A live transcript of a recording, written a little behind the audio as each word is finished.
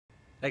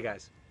Hey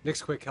guys,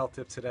 Nick's quick health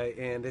tip today,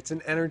 and it's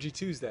an Energy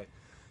Tuesday.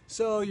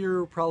 So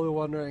you're probably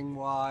wondering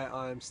why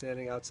I'm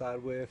standing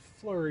outside with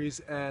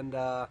flurries and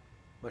my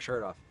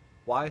shirt off.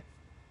 Why?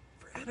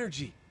 For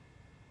energy.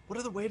 What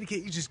other way to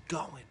get you just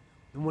going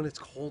than when it's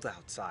cold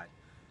outside?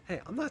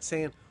 Hey, I'm not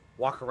saying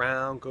walk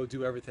around, go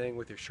do everything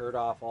with your shirt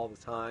off all the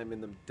time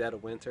in the dead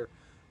of winter.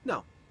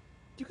 No,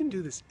 you can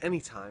do this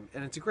anytime,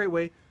 and it's a great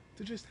way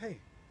to just, hey,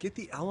 get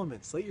the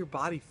elements, let your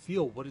body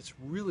feel what it's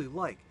really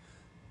like.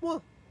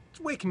 Well, it's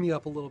waking me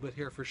up a little bit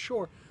here for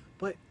sure,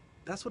 but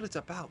that's what it's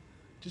about.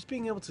 Just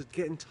being able to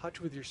get in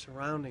touch with your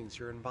surroundings,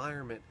 your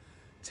environment,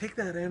 take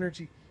that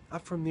energy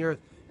up from the earth,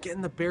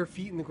 getting the bare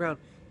feet in the ground,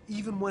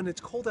 even when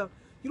it's cold out.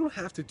 You don't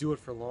have to do it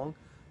for long.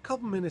 A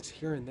couple minutes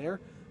here and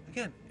there.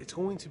 Again, it's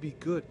going to be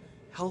good,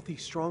 healthy,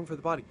 strong for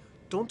the body.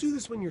 Don't do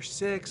this when you're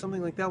sick,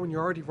 something like that, when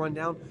you're already run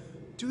down.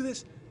 Do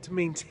this to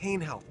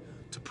maintain health,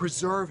 to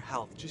preserve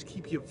health. Just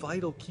keep you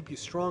vital, keep you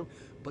strong,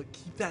 but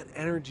keep that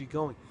energy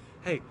going.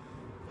 Hey,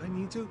 if I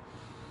need to,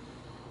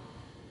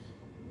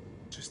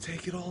 just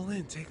take it all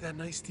in. Take that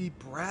nice deep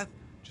breath.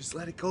 Just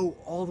let it go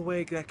all the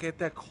way. Get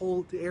that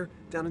cold air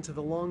down into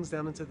the lungs,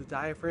 down into the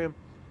diaphragm.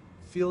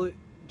 Feel it.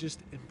 Just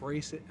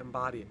embrace it,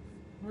 embody it.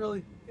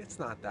 Really, it's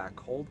not that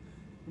cold.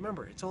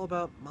 Remember, it's all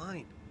about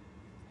mind.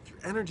 If your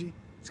energy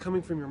is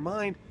coming from your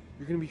mind,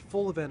 you're going to be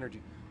full of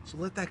energy. So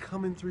let that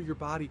come in through your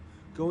body,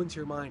 go into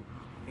your mind,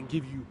 and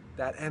give you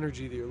that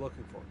energy that you're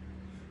looking for.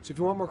 So if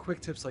you want more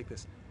quick tips like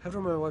this, head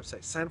over to my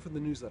website, sign up for the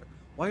newsletter.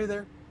 While you're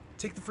there,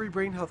 take the free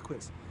brain health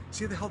quiz.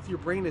 See how the healthy your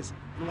brain is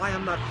and why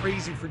I'm not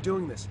crazy for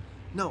doing this.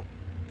 No,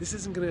 this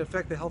isn't going to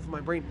affect the health of my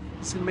brain.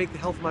 This is going to make the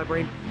health of my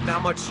brain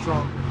that much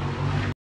stronger.